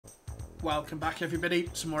Welcome back, everybody.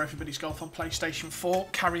 Some more Everybody's Golf on PlayStation 4.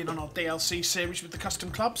 Carrying on our DLC series with the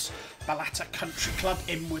custom clubs. Balata Country Club,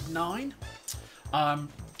 Inward 9. I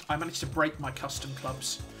managed to break my custom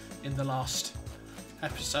clubs in the last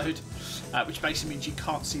episode, which basically means you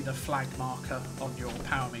can't see the flag marker on your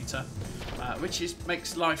power meter, which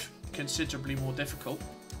makes life considerably more difficult.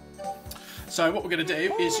 So what we're going to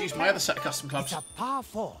do is use my other set of custom clubs. It's a par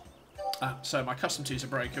 4. So my custom 2s are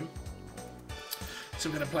broken. So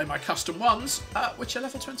I'm going to play my custom 1s, which are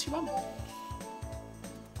level 21.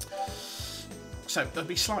 So they'll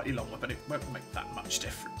be slightly longer, but it won't make that much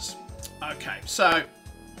difference. Okay, so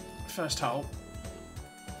first hole.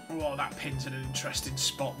 Oh, that pin's in an interesting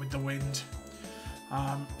spot with the wind.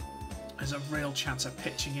 There's a real chance of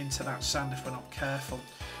pitching into that sand if we're not careful.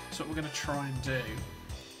 So what we're going to try and do...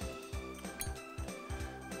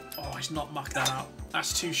 Oh, he's not mucked that up.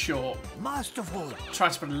 That's too short. Masterful. Try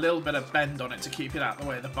to put a little bit of bend on it to keep it out of the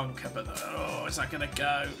way of the bunker, but oh, is that going to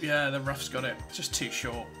go? Yeah, the rough's got it. Just too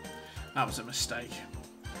short. That was a mistake.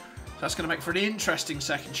 So that's going to make for an interesting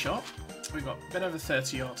second shot. We've got a bit over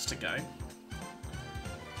 30 yards to go.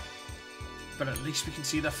 But at least we can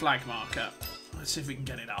see the flag marker. Let's see if we can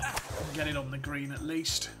get it up. Get it on the green at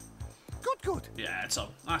least. Good. Yeah, it's on.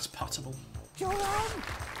 That's puttable. You're on.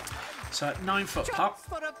 So 9-foot putt.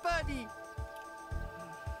 For a birdie.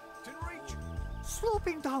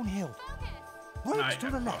 Sloping downhill. Right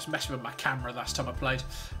to the I was left. messing with my camera last time I played.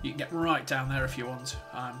 You can get right down there if you want,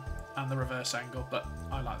 and the reverse angle, but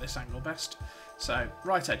I like this angle best. So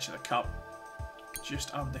right edge of the cup,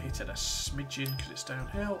 just underhit it a smidgen because it's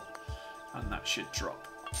downhill, and that should drop.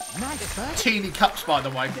 Nice birdie. Teeny cups, by the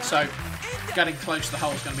way, so getting close to the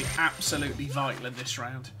hole is going to be absolutely vital in this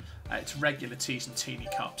round. It's regular tees and teeny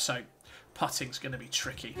cups, so putting's going to be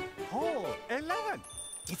tricky. Hole 11.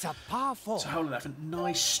 It's a par 4. So hole 11,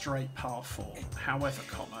 nice straight par 4. However,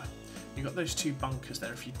 you've got those two bunkers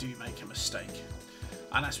there if you do make a mistake.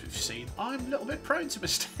 And as we've seen, I'm a little bit prone to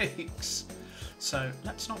mistakes. So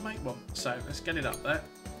let's not make one. So let's get it up there.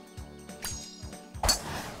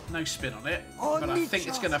 No spin on it, but I think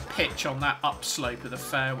it's going to pitch on that upslope of the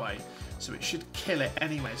fairway. So it should kill it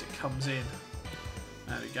anyway as it comes in.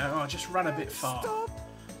 There we go. Oh, I just ran a bit far.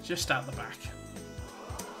 Just out the back.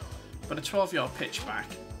 But a 12-yard pitch back.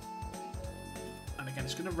 And again,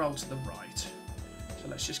 it's going to roll to the right. So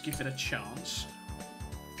let's just give it a chance.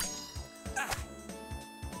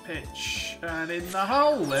 Pitch. And in the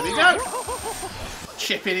hole. There we go.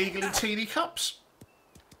 Chipping eagle and teeny cups.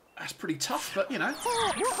 That's pretty tough, but, you know,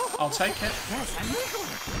 I'll take it.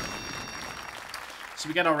 So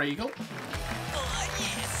we get our eagle.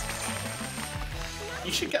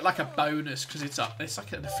 You should get like a bonus because it's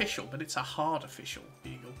like an official, but it's a hard official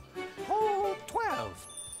eagle. Hole 12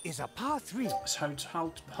 is a par 3. It's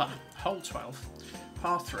hole 12,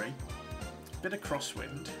 par 3. Bit of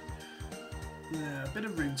crosswind. Yeah, a bit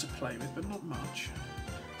of room to play with, but not much.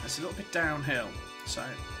 It's a little bit downhill, so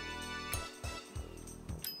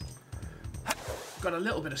got a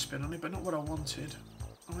little bit of spin on it, but not what I wanted.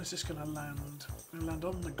 Oh, is this going to land? Going to land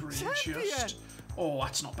on the green just. Oh,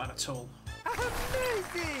 that's not bad at all.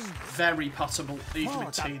 Amazing. Very puttable, even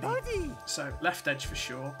with that teeny. birdie. So left edge for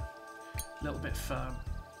sure. A little bit firm.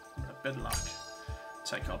 With a bit of luck.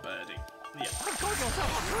 Take our birdie. Yeah.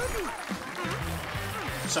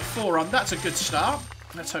 So 4 on. That's a good start.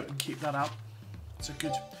 Let's hope we can keep that up. It's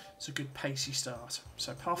a good pacey start.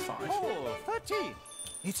 So par 5. Hole 13.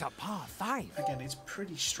 It's a par 5. Again, it's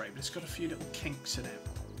pretty straight, but it's got a few little kinks in it.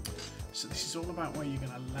 So this is all about where you're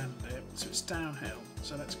going to land it. So it's downhill.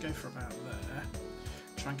 So let's go for about there.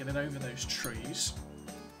 Try and get it over those trees.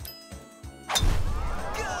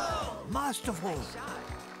 Go! Masterful.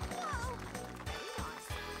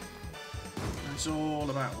 It's all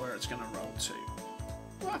about where it's going to roll to.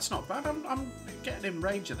 Well, that's not bad. I'm getting in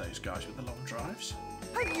range of those guys with the long drives.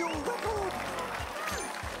 And your record.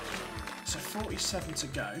 So 47 to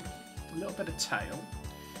go. A little bit of tail.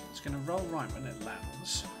 It's going to roll right when it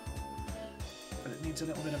lands. But it needs a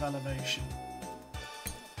little bit of elevation.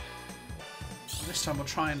 This time we'll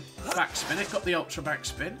try and backspin it. Got the ultra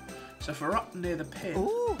backspin. So if we're up near the pin,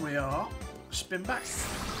 we are spin back.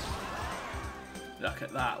 Look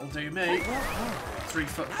at that, will do me.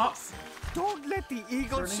 3-foot putt. Don't let the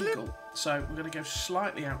eagle slip. Eagle. So we're going to go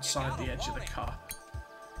slightly outside the edge of the cup.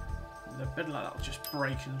 And a bit like that will just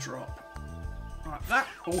break and drop. Like that.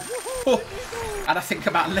 Oh. And I think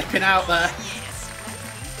about lipping out there.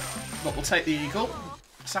 But we'll take the eagle.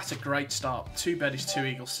 So that's a great start. 2 birdies, 2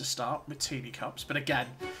 eagles to start with teeny cups. But again,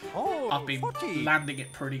 I've been landing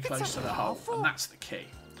it pretty close to the hole, and that's the key.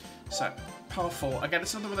 So par 4. Again,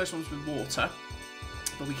 it's another one of those ones with water,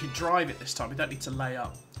 but we can drive it this time. We don't need to lay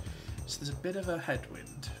up. So there's a bit of a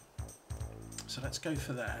headwind. So let's go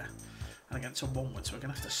for there. And again, it's a onward, so we're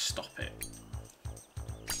going to have to stop it.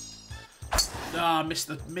 Ah, missed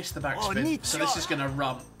the backspin. So this is going to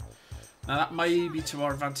run. Now that may be to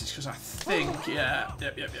our advantage because I think, yeah,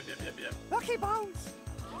 yep. Lucky bounce.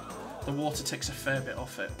 The water takes a fair bit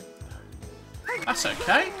off it. That's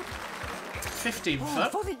okay. 15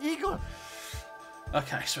 foot. For the eagle.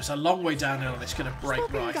 Okay, so it's a long way downhill and it's going to break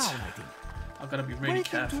right. Down, I think. I've got to be really Breaking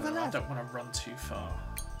careful. to the I left. don't want to run too far.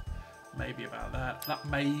 Maybe about that. That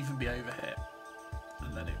may even be overhit.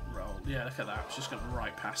 And let it roll. Yeah, look at that. It's just gone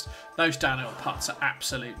right past. Those downhill putts are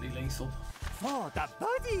absolutely lethal. For the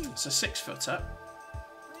birdie. It's a 6-footer.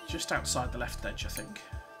 Just outside the left edge, I think.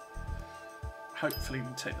 Hopefully we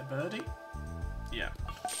can take the birdie. Yeah.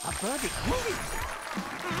 A birdie moving.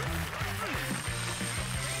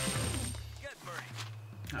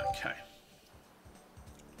 Okay.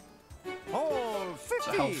 Hole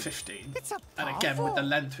 50. So hole 15. It's a And par again, with the 4.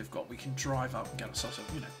 length we've got, we can drive up and get ourselves,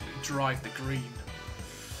 drive the green.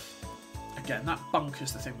 Again, that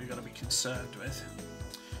bunker's the thing we've got to be concerned with.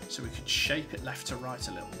 So we could shape it left to right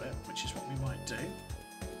a little bit, which is what we might do.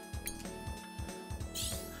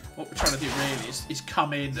 What we're trying to do really is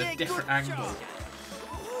come in at a different angle.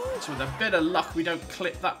 So with a bit of luck, we don't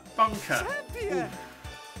clip that bunker. Ooh.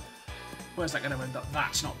 Where's that going to end up?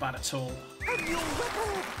 That's not bad at all.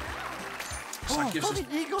 So that gives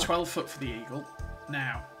us 12 foot for the eagle.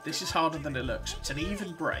 Now, this is harder than it looks. It's an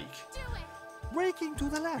even break. Breaking to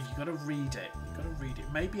the But left. you've got to read it. You've got to read it.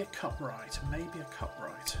 Maybe a cut right. Maybe a cut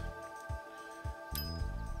right.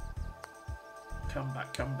 Come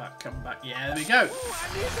back, come back, come back. Yeah, there we go.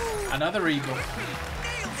 Another eagle.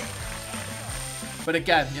 But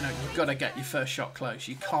again, you've got to get your first shot close.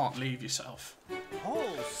 You can't leave yourself. Hole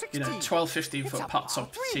 60. 12, 15 It's foot a putts on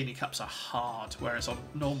par 3. Platini cups are hard, whereas on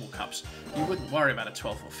normal cups, you wouldn't worry about a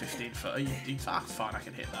 12 or 15 foot. You'd fine, I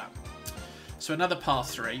can hit that. So another par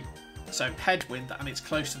 3. So headwind, and it's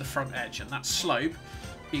close to the front edge, and that slope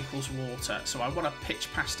equals water. So I want to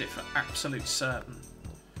pitch past it for absolute certain.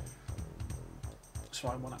 So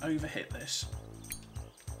I want to overhit this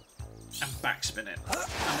and backspin it.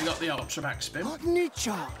 And we got the ultra backspin.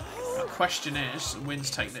 The question is, the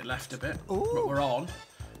wind's taking it left a bit, but we're on.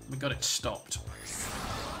 We got it stopped.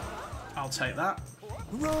 I'll take that.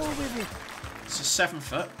 Roll with it. It's a 7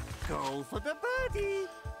 foot. Go for the birdie.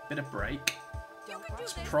 Bit of break.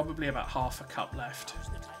 It's probably about half a cup left.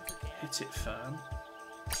 Hit it firm.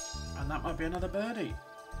 And that might be another birdie.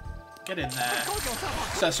 Get in there.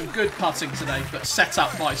 So some good putting today, but set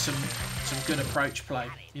up by some good approach play.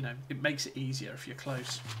 It makes it easier if you're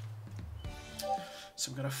close.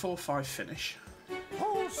 So we've got a 4-5 finish.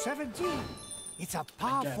 Hole 17. It's a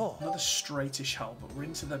par Again, 4. another straightish hole, but we're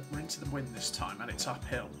into the wind this time, and it's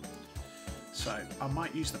uphill. So I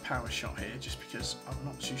might use the power shot here, just because I'm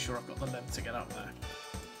not too sure I've got the length to get up there.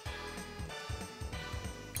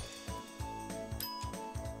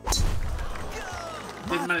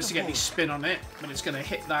 Didn't manage to get any spin on it, but it's going to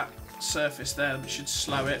hit that surface there, and it should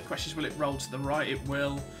slow it. Question is, will it roll to the right? It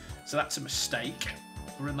will. So that's a mistake.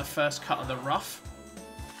 We're in the first cut of the rough.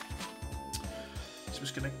 So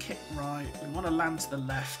it's going to kick right. We want to land to the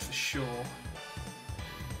left for sure.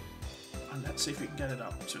 And let's see if we can get it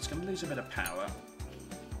up. So it's going to lose a bit of power.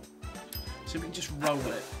 See if we can just roll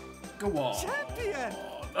it. Go on. Champion.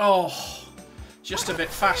 Oh, just a bit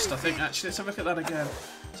fast, I think, actually. Let's have a look at that again.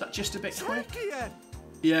 Is that just a bit quick? Champion.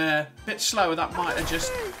 Yeah, a bit slower. That might have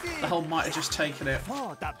just, the hole might have just taken it.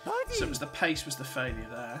 For the birdie. So it was the pace was the failure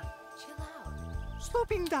there.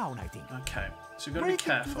 Sloping down, I think. Okay, so you've got to be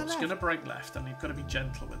careful. It's going to break left, and you've got to be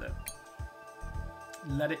gentle with it.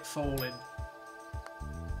 Let it fall in.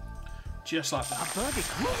 Just like that. A birdie.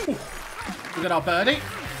 Look at our birdie.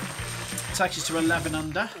 Takes us to 11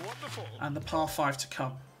 under, and the par 5 to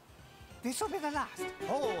come. This will be the last.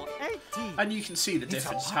 Hole 18. And you can see the It's a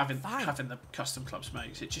difference par having 5. the custom clubs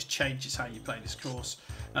makes. It just changes how you play this course.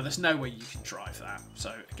 Now there's no way you can drive that.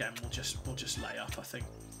 So again, we'll just lay up, I think.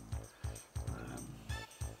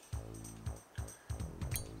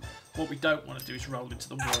 What we don't want to do is roll into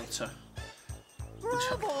the water, which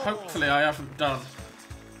hopefully I haven't done.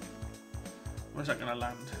 Where's that going to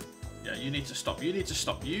land? Yeah, you need to stop. You need to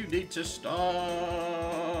stop. You need to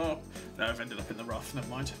stop. No, I've ended up in the rough. Never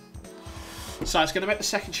mind. So it's going to make the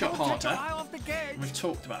second shot harder. And we've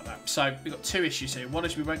talked about that. So we've got 2 issues here. One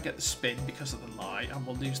is we won't get the spin because of the lie, and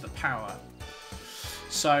we'll lose the power.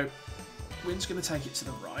 So wind's going to take it to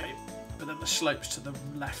the right, but then the slope's to the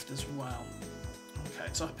left as well. Okay,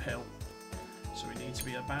 it's uphill, so we need to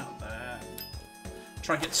be about there.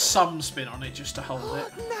 Try and get some spin on it just to hold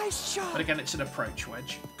it. Nice shot. But again, it's an approach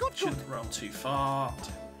wedge. Good. Shouldn't roll too far.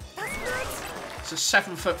 That's So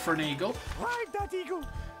 7 foot for an eagle. Ride that eagle.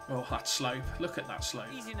 Oh, that slope. Look at that slope.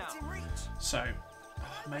 Easy now. So,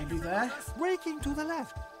 maybe there. Braking to the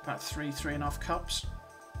left. About 3.5 cups.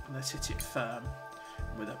 And let's hit it firm.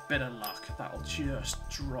 With a bit of luck, that'll just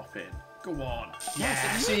drop in. Go on.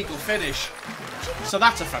 Yes, eagle finish. So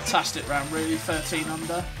that's a fantastic round, really. 13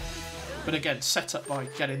 under. But again, set up by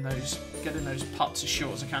getting those putts as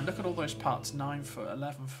short as I can. Look at all those putts. 9 foot,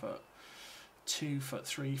 11 foot, 2 foot,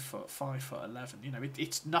 3 foot, 5 foot, 11. You know,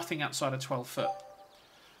 it's nothing outside of 12 foot.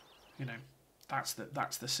 You know, that's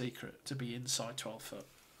the secret, to be inside 12 foot.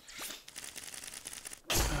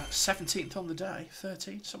 17th on the day,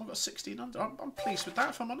 13. Someone got 16 under. I'm pleased with that,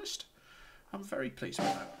 if I'm honest. I'm very pleased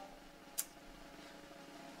with that.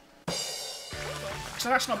 So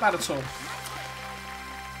that's not bad at all.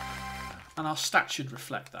 And our stats should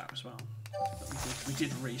reflect that as well. That we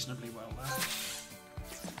did reasonably well there.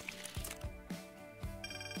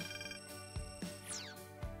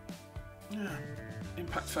 Yeah.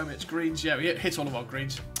 Impact Fomit's greens. Yeah, we hit all of our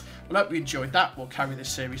greens. Well, I hope you enjoyed that. We'll carry this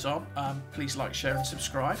series on. Please like, share and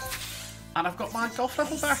subscribe. And I've got my golf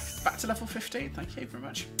level back to level 15. Thank you very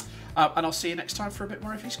much. And I'll see you next time for a bit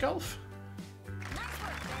more of East Golf.